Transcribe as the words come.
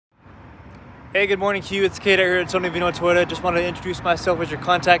Hey, good morning, Hugh. It's Kade here at Divino Toyota. Just wanted to introduce myself as your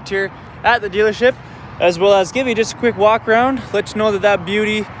contact here at the dealership, as well as give you just a quick walk around, let you know that that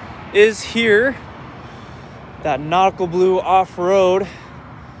beauty is here. That nautical blue off-road.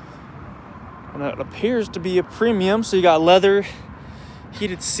 And it appears to be a premium, so you got leather,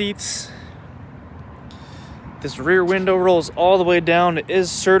 heated seats. This rear window rolls all the way down. It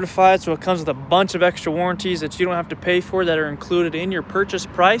is certified, so it comes with a bunch of extra warranties that you don't have to pay for that are included in your purchase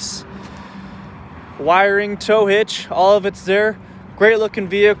price. Wiring, tow hitch, all of it's there. Great looking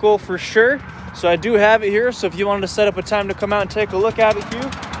vehicle for sure. So I do have it here, so if you wanted to set up a time to come out and take a look at it, Hugh,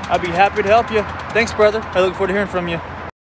 I'd be happy to help you. Thanks, brother. I look forward to hearing from you.